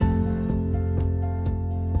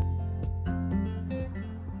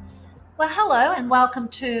Well, hello and welcome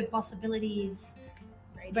to Possibilities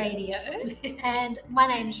Radio. And my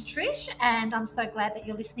name is Trish, and I'm so glad that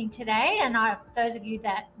you're listening today. And those of you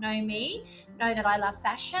that know me know that I love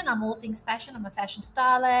fashion. I'm all things fashion. I'm a fashion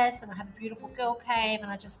stylist, and I have a beautiful girl cave,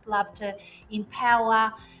 and I just love to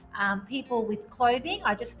empower people with clothing.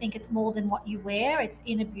 I just think it's more than what you wear. It's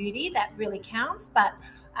inner beauty that really counts. But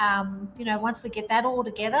once we get that all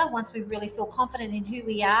together, once we really feel confident in who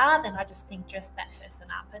we are, then I just think dress that person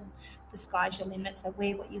up and the sky's your limit. So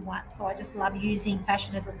wear what you want. So I just love using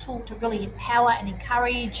fashion as a tool to really empower and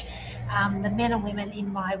encourage the men and women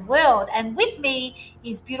in my world. And with me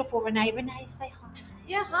is beautiful Renee. Renee, say hi.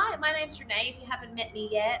 Yeah, hi, my name's Renee. If you haven't met me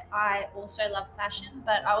yet, I also love fashion,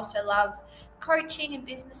 but I also love coaching and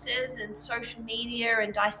businesses and social media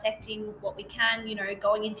and dissecting what we can,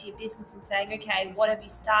 going into your business and saying, okay, what have you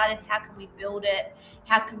started? How can we build it?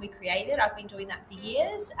 How can we create it? I've been doing that for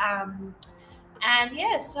years.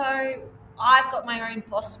 So I've got my own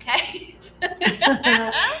boss cave. Now we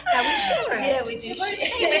share it. Yeah, we do share.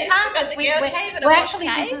 We're partners. We're actually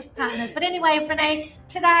business partners. But anyway, Renee,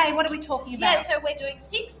 today, what are we talking about? Yeah, so we're doing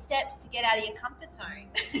 6 steps to get out of your comfort zone.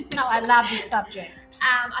 No, I love this subject.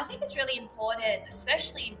 I think it's really important,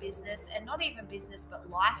 especially in business, and not even business, but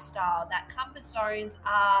lifestyle, that comfort zones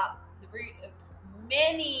are the root of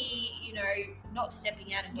many, not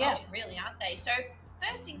stepping out and going, really, aren't they? So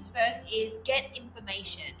first things first is get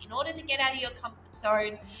information. In order to get out of your comfort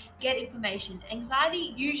zone, get information.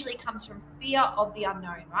 Anxiety usually comes from fear of the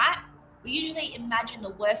unknown, right? We usually imagine the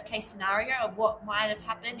worst case scenario of what might have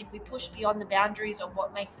happened if we push beyond the boundaries of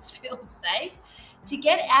what makes us feel safe. To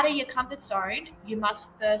get out of your comfort zone, you must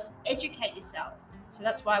first educate yourself. So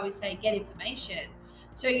that's why we say get information.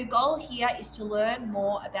 So your goal here is to learn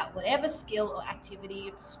more about whatever skill or activity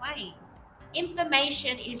you're pursuing.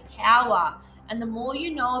 Information is power. And the more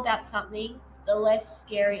you know about something, the less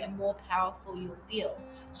scary and more powerful you'll feel.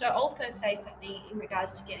 So I'll first say something in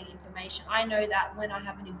regards to getting information. I know that when I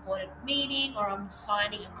have an important meeting or I'm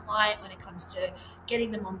signing a client, when it comes to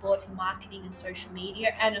getting them on board for marketing and social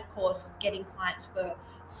media, and of course getting clients for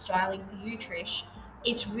styling for you, Trish,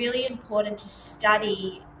 it's really important to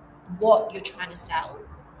study what you're trying to sell,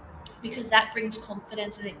 because that brings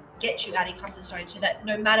confidence and it gets you out of your comfort zone, so that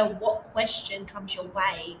no matter what question comes your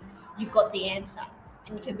way, you've got the answer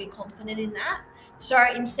and you can be confident in that. So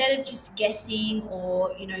instead of just guessing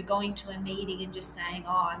or, going to a meeting and just saying,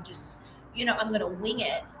 I'm going to wing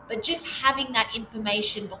it, but just having that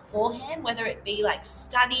information beforehand, whether it be like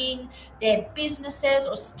studying their businesses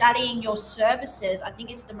or studying your services, I think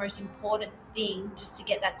it's the most important thing, just to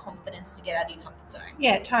get that confidence to get out of your comfort zone.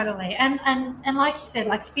 Yeah, totally. And like you said,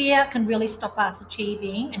 like fear can really stop us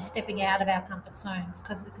achieving and stepping out of our comfort zones,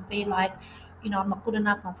 because it could be like, I'm not good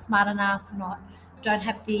enough, not smart enough, don't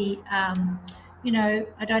have the,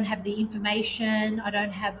 I don't have the information,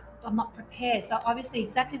 I'm not prepared. So obviously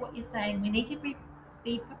exactly what you're saying, we need to be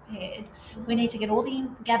prepared. We need to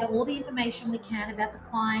gather all the information we can about the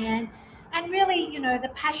client, and really,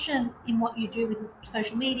 the passion in what you do with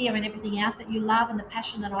social media and everything else that you love, and the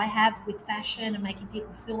passion that I have with fashion and making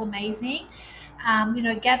people feel amazing.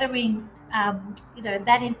 Gathering,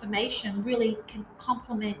 that information really can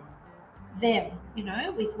complement them,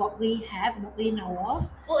 with what we have and what we know of.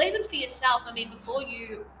 Well, even for yourself, before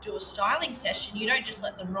you do a styling session, you don't just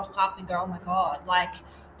let them rock up and go, oh my God, like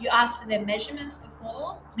you ask for their measurements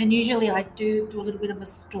before. And usually I do a little bit of a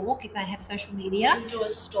stalk if they have social media. You do a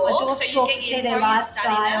stalk. I do a stalk to see their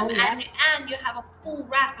lifestyle. And you have a full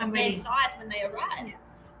rack of their size when they arrive. Yeah.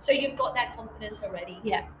 So you've got that confidence already.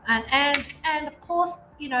 Yeah. And of course,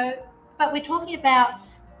 but we're talking about,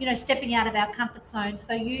 stepping out of our comfort zone.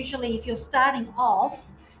 So usually if you're starting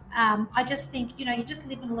off, I just think, you just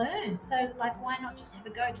live and learn. So like, why not just have a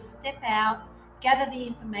go? Just step out, gather the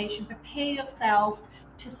information, prepare yourself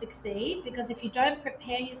to succeed. Because if you don't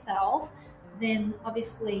prepare yourself, then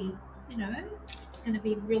obviously, it's going to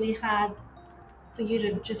be really hard for you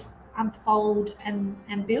to just unfold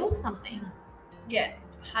and build something. Yeah,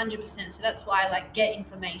 100%. So that's why I like get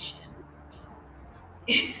information.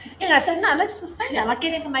 So no, let's just say that, like,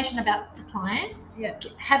 get information about the client. Yeah.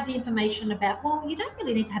 Have the information about, well, you don't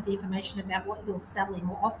really need to have the information about what you're selling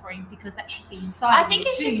or offering, because that should be inside. I think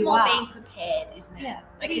it's just more being prepared, isn't it? Yeah.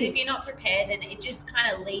 Because if you're not prepared, then it just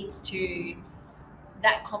kind of leads to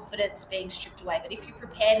that confidence being stripped away. But if you're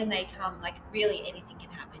prepared and they come, like, really anything can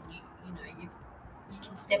happen. You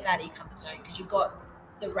can step out of your comfort zone because you've got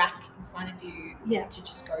the rack in front of you to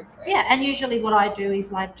just go for it. Yeah, and usually what I do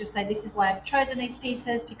is like just say, this is why I've chosen these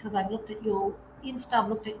pieces, because I've looked at your Insta, I've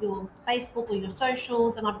looked at your Facebook or your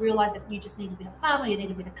socials, and I've realized that you just need a bit of fun, or you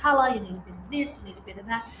need a bit of color, you need a bit of this, you need a bit of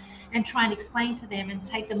that. and try and explain to them and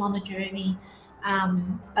take them on the journey.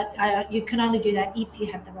 But you can only do that if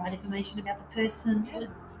you have the right information about the person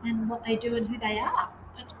and what they do and who they are.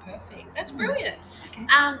 That's perfect. That's brilliant.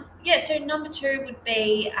 Okay. So number 2 would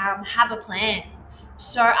be have a plan.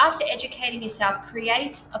 So after educating yourself,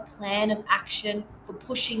 create a plan of action for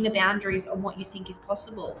pushing the boundaries on what you think is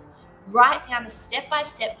possible. Write down a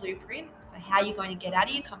step-by-step blueprint for how you're going to get out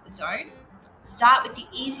of your comfort zone. Start with the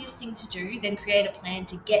easiest thing to do, then create a plan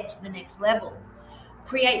to get to the next level.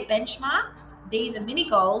 Create benchmarks. These are mini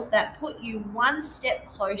goals that put you one step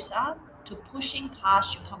closer to pushing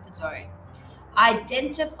past your comfort zone.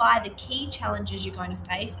 Identify the key challenges you're going to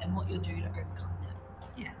face and what you'll do to overcome them.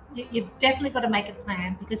 Yeah, you've definitely got to make a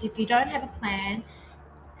plan, because if you don't have a plan,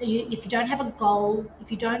 if you don't have a goal, if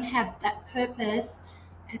you don't have that purpose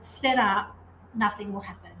it's set up, nothing will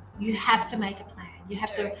happen. You have to make a plan. You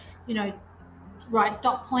have to, write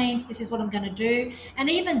dot points. This is what I'm going to do, and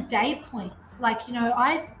even day points. Like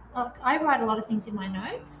I write a lot of things in my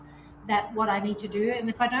notes that what I need to do, and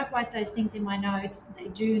if I don't write those things in my notes, they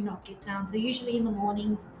do not get done. So usually in the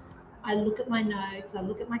mornings, I look at my notes, I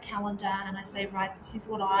look at my calendar, and I say, right, this is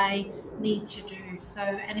what I need to do. So,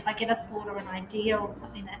 and if I get a thought or an idea or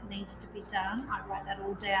something that needs to be done, I write that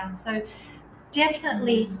all down. So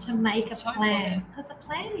definitely to make a plan, because a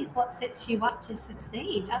plan is what sets you up to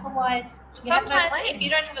succeed. Otherwise, sometimes if you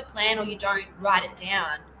don't have a plan or you don't write it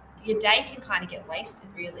down, your day can kind of get wasted,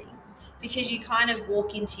 really, because you kind of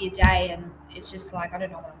walk into your day and it's just like, I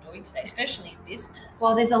don't know what I'm doing today, especially in business.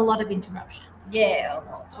 Well, there's a lot of interruptions. Yeah,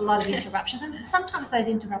 a lot of interruptions, and sometimes those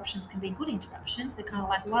interruptions can be good interruptions. They're kind of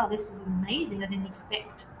like, wow, this was amazing. I didn't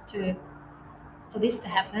expect for this to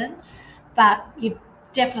happen, but you've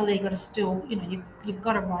definitely got to still, you've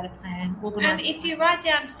got to write a plan, organize. And if you write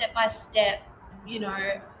down step by step, you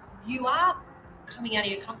are coming out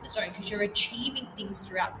of your comfort zone because you're achieving things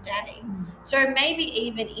throughout the day. So maybe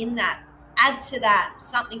even in that, add to that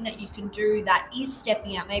something that you can do that is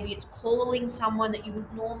stepping out. Maybe it's calling someone that you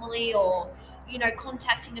would normally, or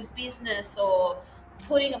contacting a business, or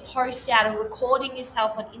putting a post out and recording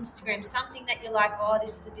yourself on Instagram, something that you're like, oh,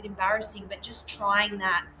 this is a bit embarrassing, but just trying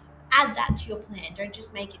that. Add that to your plan. Don't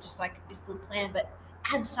just make it just like this little plan, but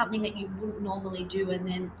add something that you wouldn't normally do and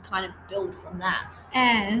then kind of build from that.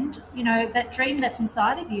 And, that dream that's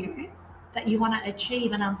inside of you that you want to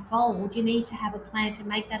achieve and unfold, you need to have a plan to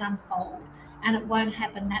make that unfold. And it won't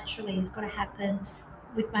happen naturally. It's got to happen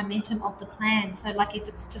with momentum of the plan. So like if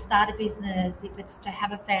it's to start a business, if it's to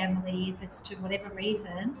have a family, if it's to whatever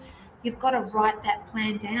reason, you've got to write that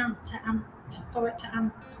plan down for it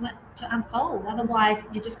to unfold. Otherwise,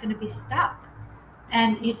 you're just going to be stuck.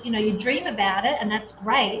 And you dream about it, and that's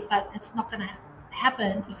great, but it's not going to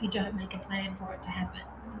happen if you don't make a plan for it to happen.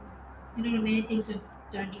 You know what I mean? Things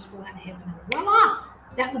don't just fall out of heaven and voila,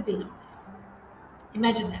 that would be nice.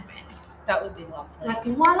 Imagine that, man. That would be lovely. Like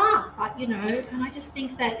voila, but and I just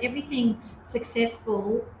think that everything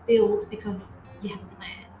successful builds because you have a plan.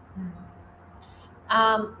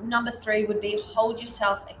 Number 3 would be hold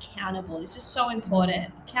yourself accountable. This is so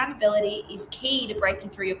important. Accountability is key to breaking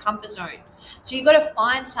through your comfort zone. So you've got to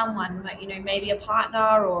find someone, maybe a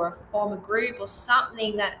partner or form a group or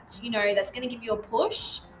something that, that's going to give you a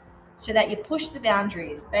push so that you push the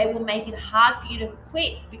boundaries. They will make it hard for you to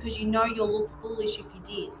quit because you'll look foolish if you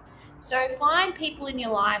did. So find people in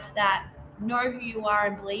your life that know who you are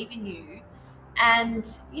and believe in you, and,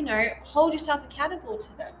 hold yourself accountable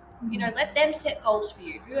to them. Let them set goals for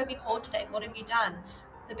you. Who have you called today? What have you done?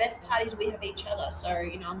 The best part is we have each other. So,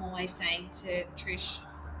 I'm always saying to Trish,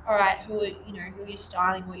 all right, who are you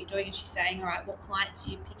styling, what you're doing? And she's saying, all right, what clients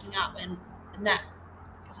are you picking up? And that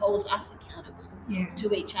holds us accountable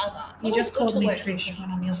to each other. You just called me Trish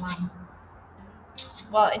when I'm your mum.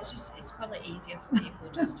 Well, it's probably easier for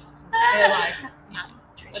people just because they're like,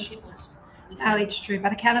 Trish. When people's Oh, it's true.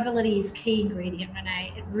 But accountability is key ingredient,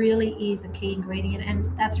 Renee. It really is a key ingredient. And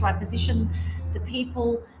that's right. Position the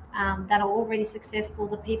people that are already successful,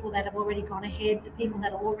 the people that have already gone ahead, the people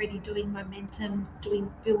that are already doing momentum,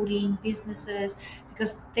 building businesses,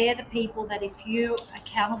 because they're the people that if you're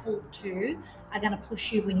accountable to are going to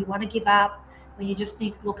push you when you want to give up, when you just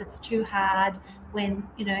think, look, it's too hard, when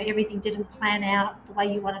everything didn't plan out the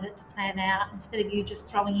way you wanted it to plan out. Instead of you just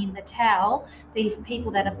throwing in the towel, these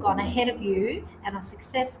people that have gone ahead of you and are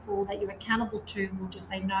successful that you're accountable to will just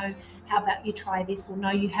say, no, how about you try this, or no,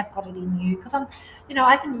 you have got it in you. Because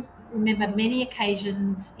I can remember many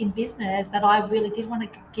occasions in business that I really did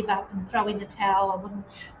want to give up and throw in the towel. I wasn't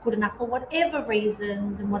good enough for whatever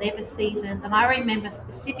reasons and whatever seasons. And I remember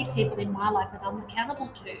specific people in my life that I'm accountable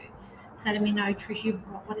to say to me, no, Trish, you've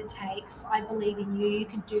got what it takes. I believe in you. You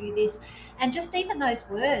can do this. And just even those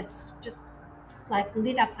words just like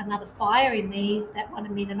lit up another fire in me that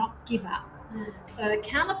wanted me to not give up. So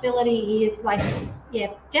accountability is like, yeah,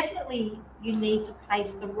 definitely you need to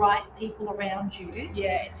place the right people around you.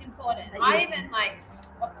 Yeah, it's important. I even like,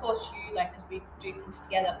 of course you, like, because we do things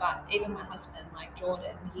together, but even my husband, like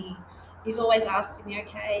Jordan, he's always asking me,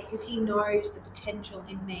 okay, because he knows the potential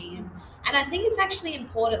in me. And I think it's actually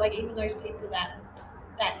important, like even those people that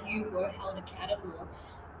you were held accountable,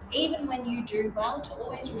 even when you do well, to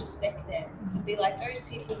always respect them and be like, those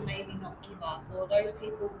people maybe not give up, or those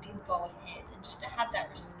people did go ahead, and just to have that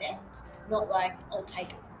respect, not like, I'll take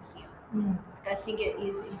it from here. Like, I think it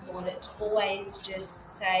is important to always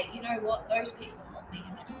just say, you know what, those people help me.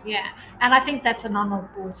 And I think that's an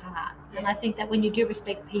honourable heart. And I think that when you do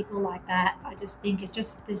respect people like that, I just think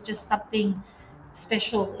there's just something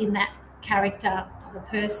special in that character of a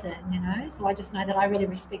person, you know. So I just know that I really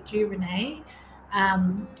respect you, Renee.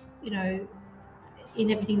 You know,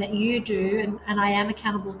 in everything that you do, and I am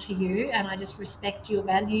accountable to you, and I just respect your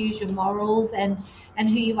values, your morals, and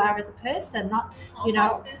who you are as a person. Not, you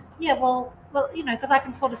know, well, you know, because I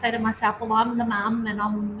can sort of say to myself, well, I'm the mum, and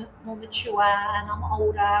I'm more mature, and I'm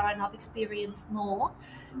older, and I've experienced more,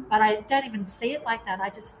 but I don't even see it like that.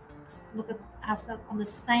 I just look at us on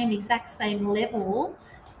the exact same level,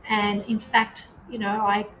 and in fact, you know,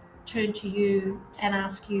 I turn to you and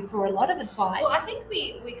ask you for a lot of advice. Well, I think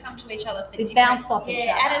we come to each other for we bounce off each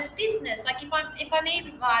other. And it's business. Like if I need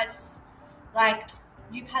advice, like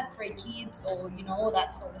you've had 3 kids, or you know, all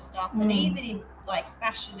that sort of stuff, and even in like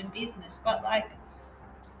fashion and business, but like,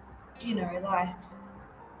 you know, like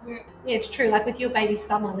it's true. Like with your baby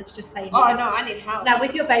Summer, let's just say. Oh no, I need help. No,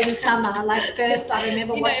 with your baby Summer, like first I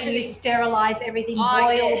remember watching you sterilize everything,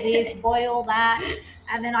 boil this, boil that.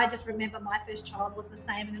 And then I just remember my first child was the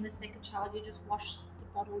same, and then the second child, you just wash the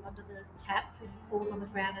bottle under the tap if it falls on the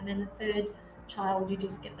ground, and then the third child, you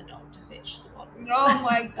just get the dog to fetch the bottle. Oh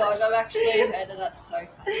my gosh, I've actually heard that. That's so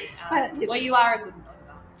funny. Well, you are a good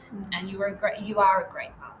mum, and you are a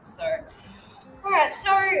great mum. So, all right.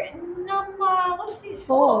 So what's this?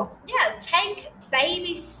 4. Yeah, take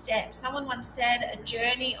baby steps. Someone once said, a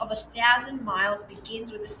journey of 1,000 miles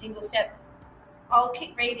begins with a single step. I'll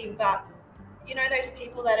keep reading, but you know those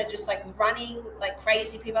people that are just like running like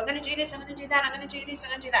crazy people. I'm going to do this, I'm going to do that, I'm going to do this, I'm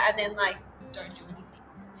going to do that, and then like don't do anything.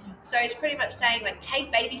 So it's pretty much saying like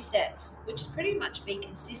take baby steps, which is pretty much be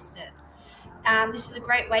consistent. This is a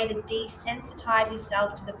great way to desensitize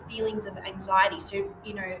yourself to the feelings of anxiety. So,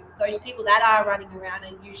 you know, those people that are running around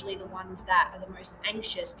are usually the ones that are the most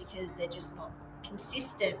anxious, because they're just not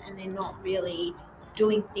consistent and they're not really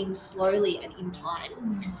doing things slowly and in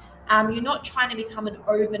time. You're not trying to become an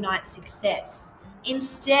overnight success.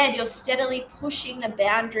 Instead, you're steadily pushing the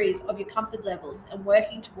boundaries of your comfort levels and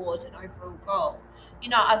working towards an overall goal. You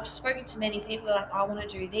know, I've spoken to many people that are like, I want to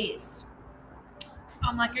do this.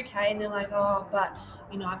 I'm like, okay. And they're like, oh, but,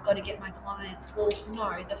 you know, I've got to get my clients. Well,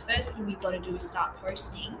 no, the first thing you've got to do is start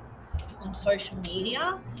posting on social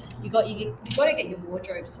media. You've got to get your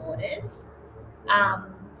wardrobe sorted.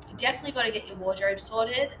 Definitely got to get your wardrobe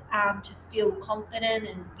sorted to feel confident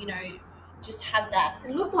and, you know, just have that.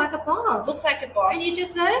 Look like a boss. And you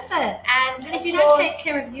deserve it. And if you don't take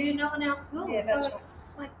care of you, no one else will. Yeah, that's right.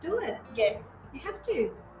 Like, do it. Yeah. You have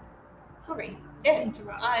to. Sorry. Yeah,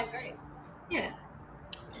 I agree. Yeah.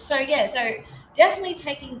 So definitely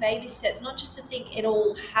taking baby steps, not just to think it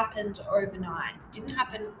all happened overnight. It didn't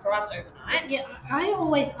happen for us overnight. Yeah, I've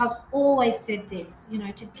always said this, you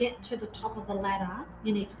know, to get to the top of the ladder,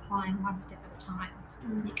 you need to climb one step at a time.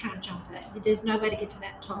 You can't jump it. There's no way to get to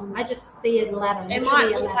that top. I just see a ladder. It might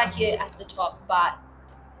look like you're at the top, but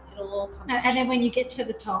it'll all come. And then when you get to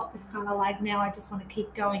the top, it's kind of like, now I just want to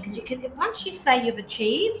keep going, because you can. Once you say you've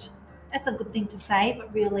achieved, that's a good thing to say,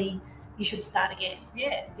 but really, you should start again.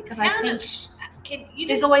 Yeah, because I think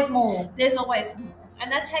there's always more. There's always more,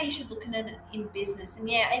 and that's how you should look at it in business. And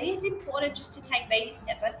yeah, it is important just to take baby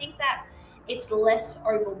steps. I think that it's less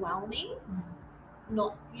overwhelming.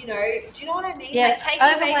 Not, you know, do you know what I mean? Yeah, like taking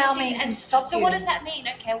overwhelming baby steps and stop. So what does that mean?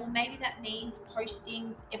 Okay, well maybe that means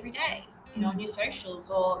posting every day, you know, on your socials,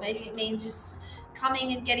 or maybe it means just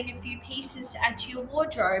coming and getting a few pieces to add to your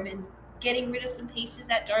wardrobe and getting rid of some pieces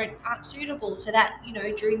that aren't suitable, so that, you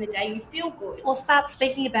know, during the day you feel good. Or start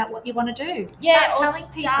speaking about what you want to do. Yeah,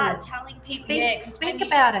 Start telling people. Speak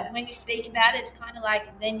about it. When you speak about it, it's kind of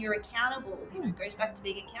like then you're accountable. You know, it goes back to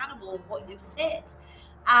being accountable of what you've said.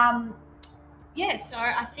 Yeah, so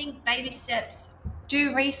I think baby steps.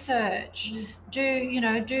 Do research. Do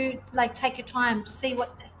take your time, see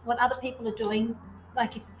what other people are doing.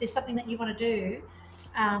 Like if there's something that you want to do,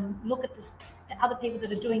 look at the other people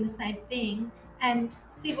that are doing the same thing and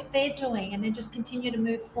see what they're doing, and then just continue to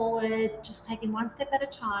move forward, just taking one step at a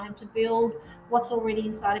time to build what's already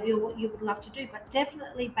inside of you, what you would love to do. But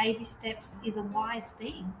definitely baby steps is a wise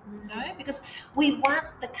thing, because we want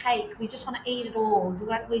the cake. We just want to eat it all.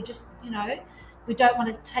 We just, we don't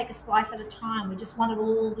want to take a slice at a time. We just want it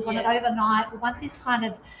all. We want it overnight. We want this kind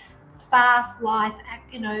of fast life,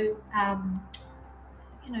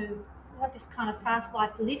 like this kind of fast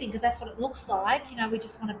life living, because that's what it looks like. We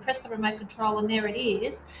just want to press the remote control and there it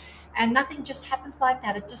is, and nothing just happens like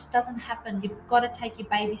that. It just doesn't happen. You've got to take your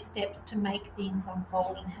baby steps to make things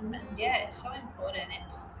unfold and happen. Yeah, it's so important.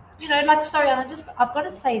 It's I've got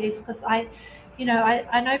to say this, because I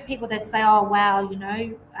know people that say, oh wow,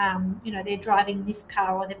 they're driving this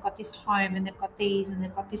car, or they've got this home, and they've got these, and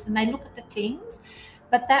they've got this, and they look at the things,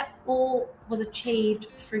 but that all was achieved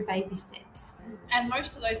through baby steps. And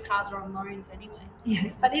most of those cars are on loans anyway.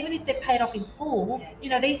 Yeah, but even if they're paid off in full,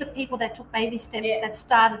 these are people that took baby steps that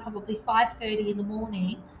started probably 5:30 in the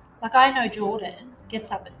morning. Like, I know Jordan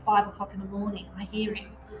gets up at 5 o'clock in the morning. I hear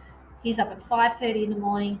him. He's up at 5:30 in the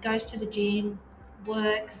morning, goes to the gym,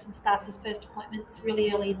 works, and starts his first appointments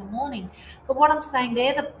really early in the morning. But what I'm saying,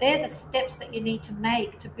 they're the steps that you need to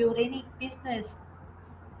make to build any business,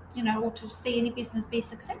 or to see any business be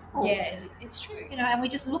successful. Yeah, it's true. And we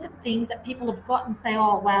just look at things that people have got and say,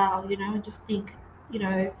 oh wow, and just think,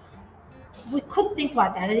 we could think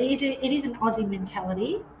like that. It is an Aussie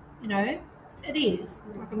mentality, it is.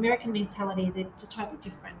 Like American mentality, they're just totally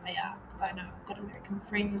different. They are. Because I know I've got American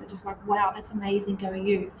friends that are just like, wow, that's amazing, go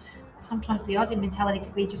you. Sometimes the Aussie mentality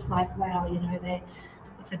could be just like, wow,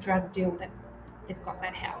 it's a drug deal that they've got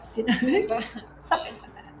that house, something like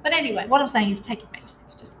that. But anyway, what I'm saying is take your baby steps.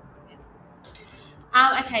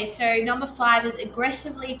 Okay, so number 5 is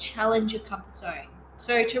aggressively challenge your comfort zone.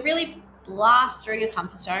 So to really blast through your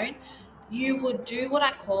comfort zone, you would do what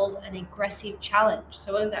I call an aggressive challenge.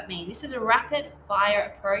 So what does that mean? This is a rapid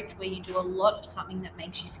fire approach where you do a lot of something that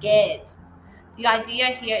makes you scared. The idea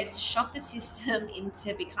here is to shock the system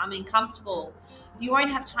into becoming comfortable. You won't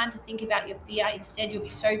have time to think about your fear. Instead, you'll be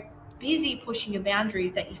so busy pushing your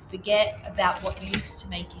boundaries that you forget about what used to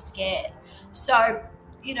make you scared. So,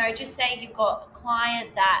 just say you've got a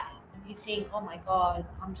client that you think, oh my God,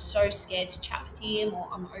 I'm so scared to chat with him, or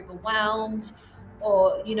I'm overwhelmed,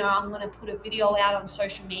 or, I'm going to put a video out on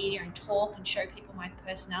social media and talk and show people my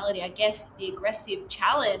personality. I guess the aggressive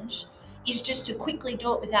challenge is just to quickly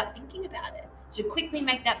do it without thinking about it. So quickly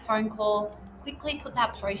make that phone call, quickly put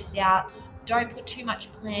that post out, don't put too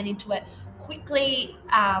much plan into it, quickly,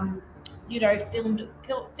 film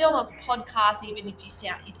a podcast, even if you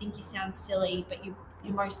think you sound silly, but you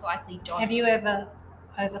most likely don't. Have you ever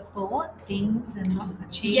overthought things and not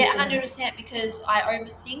achieved? Yeah, 100%, because I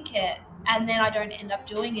overthink it and then I don't end up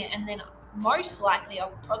doing it, and then most likely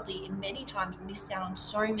I've probably in many times missed out on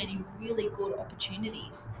so many really good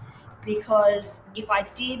opportunities, because if I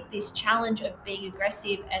did this challenge of being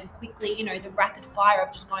aggressive and quickly, the rapid fire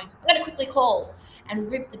of just going, I'm going to quickly call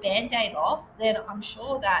and rip the Band-Aid off, then I'm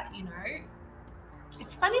sure that,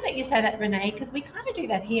 It's funny that you say that, Renee, because we kind of do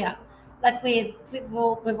that here. Like we've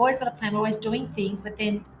always got a plan, we're always doing things, but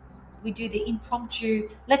then we do the impromptu,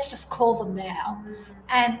 let's just call them now.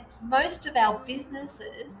 And most of our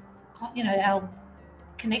businesses, our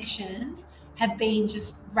connections have been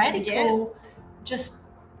just radical, just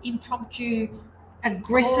impromptu,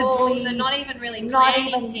 aggressively. Calls and not even really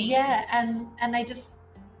planning things. Yeah, and they just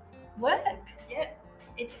work. Yeah.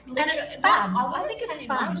 It's literally, and it's fun. I think it's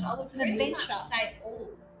fun. I would an adventure. Much say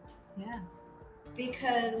all. Yeah.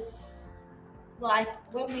 Because like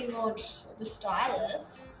when we launched the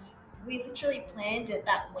stylists, we literally planned it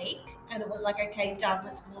that week, and it was like, okay, done,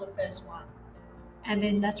 let's call the first one. And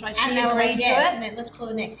then that's right, and they were like, yes, and then let's call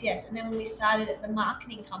the next, yes. And then when we started at the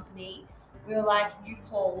marketing company, we were like, you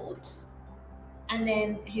called, and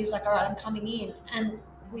then he was like, all right, I'm coming in, and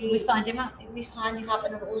we signed him up. We signed him up,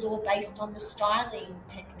 and it was all based on the styling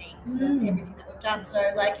techniques and everything that we've done. So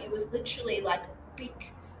like, it was literally like a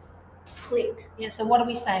quick click. Yeah. So what are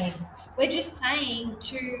we saying? We're just saying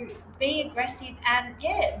to be aggressive and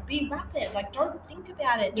be rapid. Like, don't think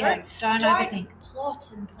about it. Don't overthink.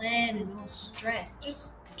 Plot and plan and all stress.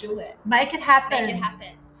 Just do it. Make it happen. Make it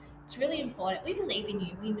happen. It's really important. We believe in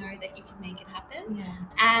you. We know that you can make it happen. Yeah.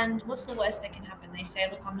 And what's the worst that can happen? They say,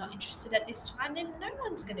 look, I'm not interested at this time. Then no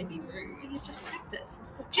one's going to be rude. It's just practice.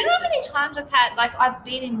 Do you know how many times I've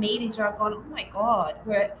been in meetings where I've gone, oh my God,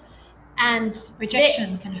 and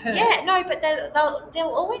rejection can hurt. Yeah, no, but they'll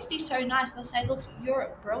always be so nice. They'll say, look,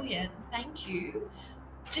 you're brilliant. Thank you.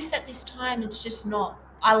 Just at this time, it's just not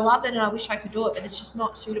I love it and I wish I could do it, but it's just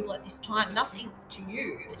not suitable at this time. Nothing to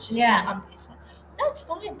you. It's just that it's not, that's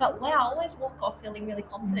fine. But wow, I always walk off feeling really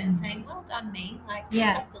confident, saying, "Well done, me!" Like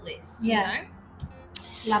check off the list. You know.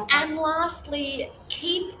 Love that. And lastly,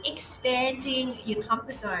 keep expanding your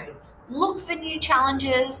comfort zone. Look for new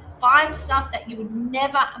challenges. Find stuff that you would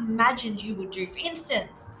never imagined you would do. For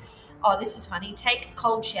instance, this is funny. Take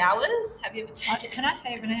cold showers. Have you ever taken? Can I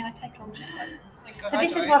tell you, Renee? I take cold showers. Oh, so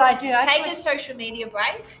this is what I do. Take a social media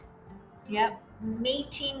break. Yep.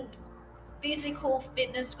 Meeting physical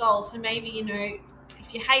fitness goals. So maybe,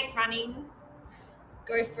 if you hate running,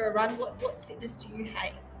 go for a run. What fitness do you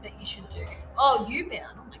hate that you should do? Oh,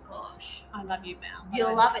 U-bound. Oh my gosh. I love U-bound.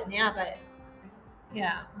 You'll love it now, but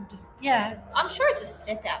I'm sure it's a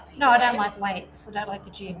step out for you. No, I don't like weights. I don't like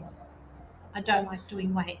the gym. I don't like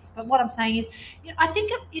doing weights. But what I'm saying is, I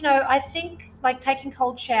think like taking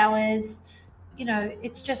cold showers,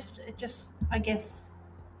 it just I guess,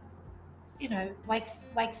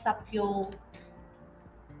 wakes up your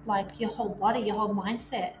whole body, your whole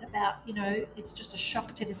mindset about, it's just a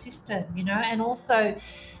shock to the system, and also,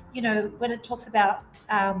 when it talks about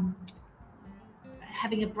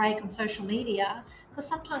having a break on social media, because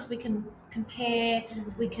sometimes we can compare,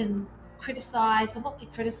 we can criticize, well, not be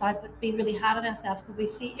criticized, but be really hard on ourselves because we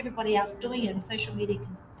see everybody else doing it, and social media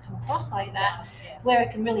can come across like that, where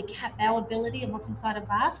it can really cap our ability and what's inside of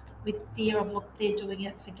us with fear of, look, they're doing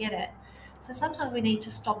it, forget it. So sometimes we need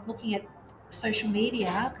to stop looking at social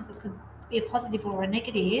media, because it could be a positive or a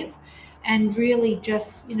negative, and really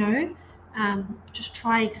just, just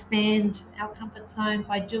try expand our comfort zone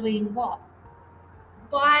by doing what?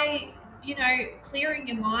 By, clearing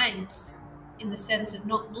your mind, in the sense of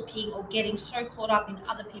not looking or getting so caught up in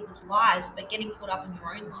other people's lives, but getting caught up in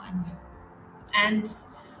your own life. And,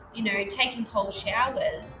 taking cold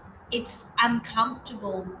showers, it's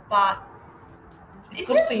uncomfortable, but it's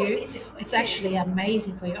good for you. It's actually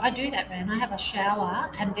amazing for you. I do that, man. I have a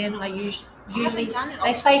shower, and then I usually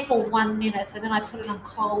they say for 1 minute, so then I put it on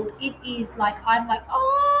cold. It is like, I'm like,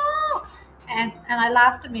 oh, and I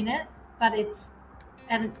last a minute, but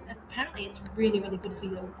apparently it's really, really good for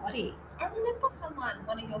your body. I remember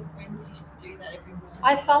one of your friends used to do that every morning.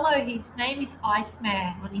 I follow, his name is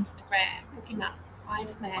Iceman on Instagram. Look him up.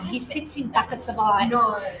 Iceman. He sits in buckets of ice.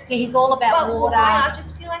 No. Yeah, he's all about water. Why? I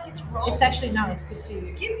just feel like it's wrong. It's actually, no, it's good for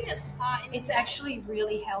you. Give me a spa. It's actually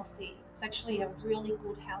really healthy. It's actually a really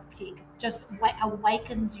good health kick. Just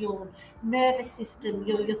awakens your nervous system,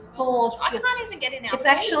 your thoughts. I can't even get in our It's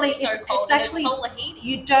actually so cold. It's actually solar heating.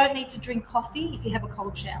 You don't need to drink coffee if you have a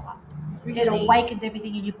cold shower. Really? It awakens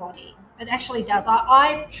everything in your body. It actually does.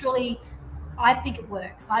 I think it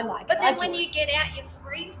works. I like it. But then when you get out, you're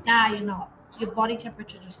freezing. Nah, you're not. Your body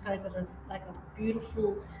temperature just goes at a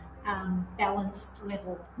beautiful, balanced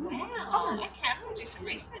level. Wow. Okay, I'm going to do some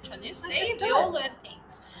research on this. See, we all learn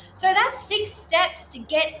things. So that's 6 steps to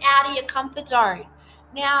get out of your comfort zone.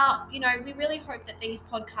 Now, we really hope that these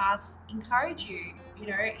podcasts encourage you.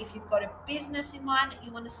 If you've got a business in mind that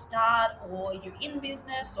you want to start, or you're in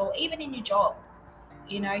business, or even in your job,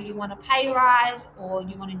 you want a pay rise, or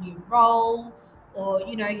you want a new role, or,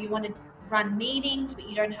 you want to run meetings, but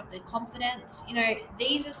you don't have the confidence.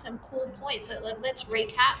 These are some cool points. So let's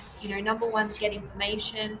recap. Number 1's get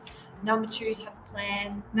information. Number 2's have a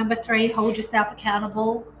plan. Number 3, hold yourself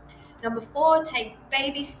accountable. Number 4, take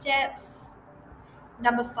baby steps.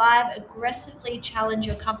 Number 5, aggressively challenge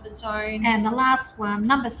your comfort zone. And the last one,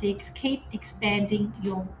 number 6, keep expanding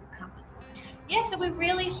your comfort zone. Yeah, so we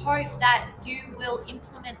really hope that you will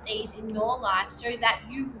implement these in your life so that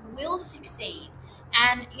you will succeed.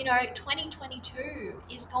 And, 2022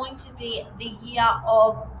 is going to be the year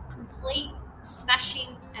of complete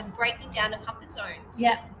smashing and breaking down the comfort zones.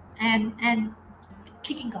 Yeah, and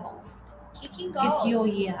kicking goals. Kicking goals. It's your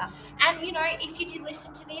year. And, if you did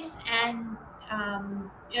listen to this and,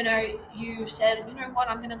 you said, what,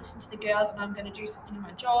 I'm going to listen to the girls and I'm going to do something in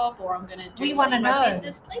my job, or I'm going to do something in my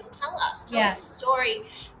business, please tell us. Tell us the story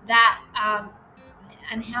that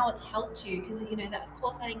and how it's helped you, because that, of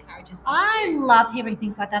course, that encourages us. I love hearing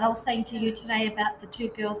things like that. I was saying to you today about the 2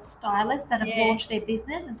 girls stylists that have launched their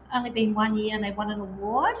business. It's only been 1 year and they won an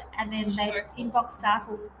award, and then they inboxed us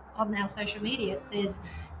on our social media. It says,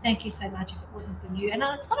 thank you so much if it wasn't for you. And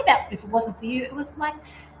it's not about if it wasn't for you. It was like,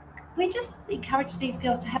 we just encourage these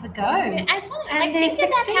girls to have a go. And think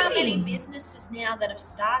about how many businesses now that have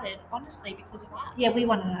started, honestly, because of us. Yeah, we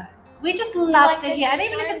want to know. We just love to hear, and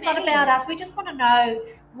even if it's not about us, we just want to know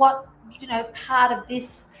what, part of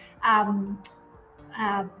this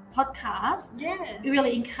podcast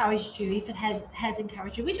really encouraged you, if it has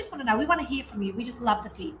encouraged you. We just want to know. We want to hear from you. We just love the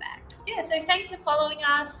feedback. Yeah, so thanks for following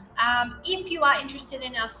us. If you are interested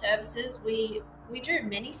in our services, we do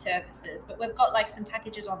many services, but we've got like some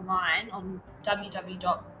packages online on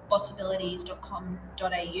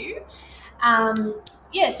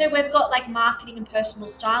www.bossabilities.com.au. So we've got like marketing and personal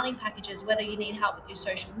styling packages, whether you need help with your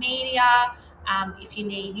social media, if you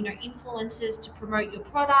need, influencers to promote your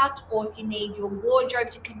product, or if you need your wardrobe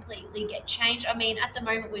to completely get changed. I mean, at the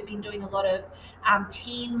moment, we've been doing a lot of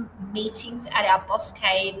team meetings at our Boss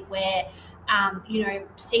Cave where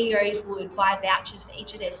CEOs would buy vouchers for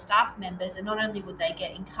each of their staff members, and not only would they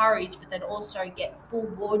get encouraged, but they'd also get full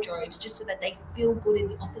wardrobes just so that they feel good in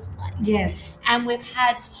the office place. Yes. And we've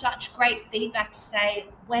had such great feedback to say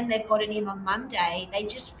when they've gotten in on Monday, they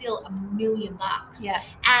just feel $1 million. Yeah.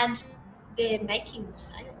 And they're making more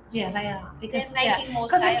sales. Yeah, they are. Because they're making more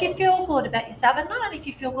because sales. if you feel good about yourself, and not only if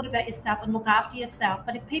you feel good about yourself and look after yourself,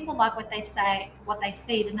 but if people like what they say, what they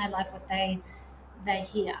see, then they like what they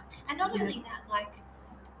hear. And not only that, like,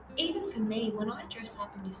 even for me, when I dress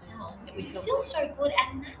up in yourself, you feel so good,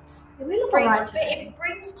 and that's we look right today. It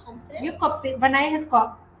brings confidence. You've got Renee has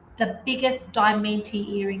got the biggest diamante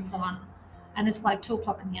earrings on, and it's like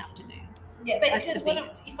 2:00 in the afternoon. Yeah, but like because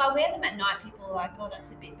if I wear them at night, people are like, "Oh, that's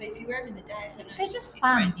a bit." But if you wear them in the day, I don't know. They're just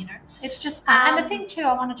fun. It's just fun. And the thing too,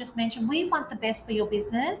 I want to just mention, we want the best for your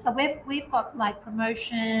business. So we've got like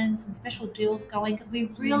promotions and special deals going because we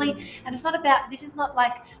really, and it's not about. This is not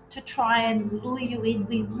like to try and lure you in.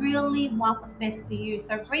 We really want what's best for you.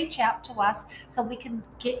 So reach out to us so we can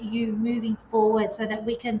get you moving forward, so that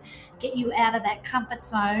we can get you out of that comfort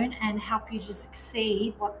zone and help you to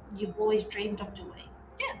succeed what you've always dreamed of doing.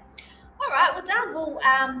 Yeah. All right, well done. We'll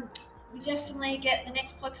definitely get the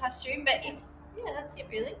next podcast soon. But that's it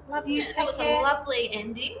really. Love you. That was a lovely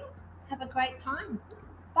ending. Have a great time.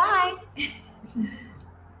 Bye.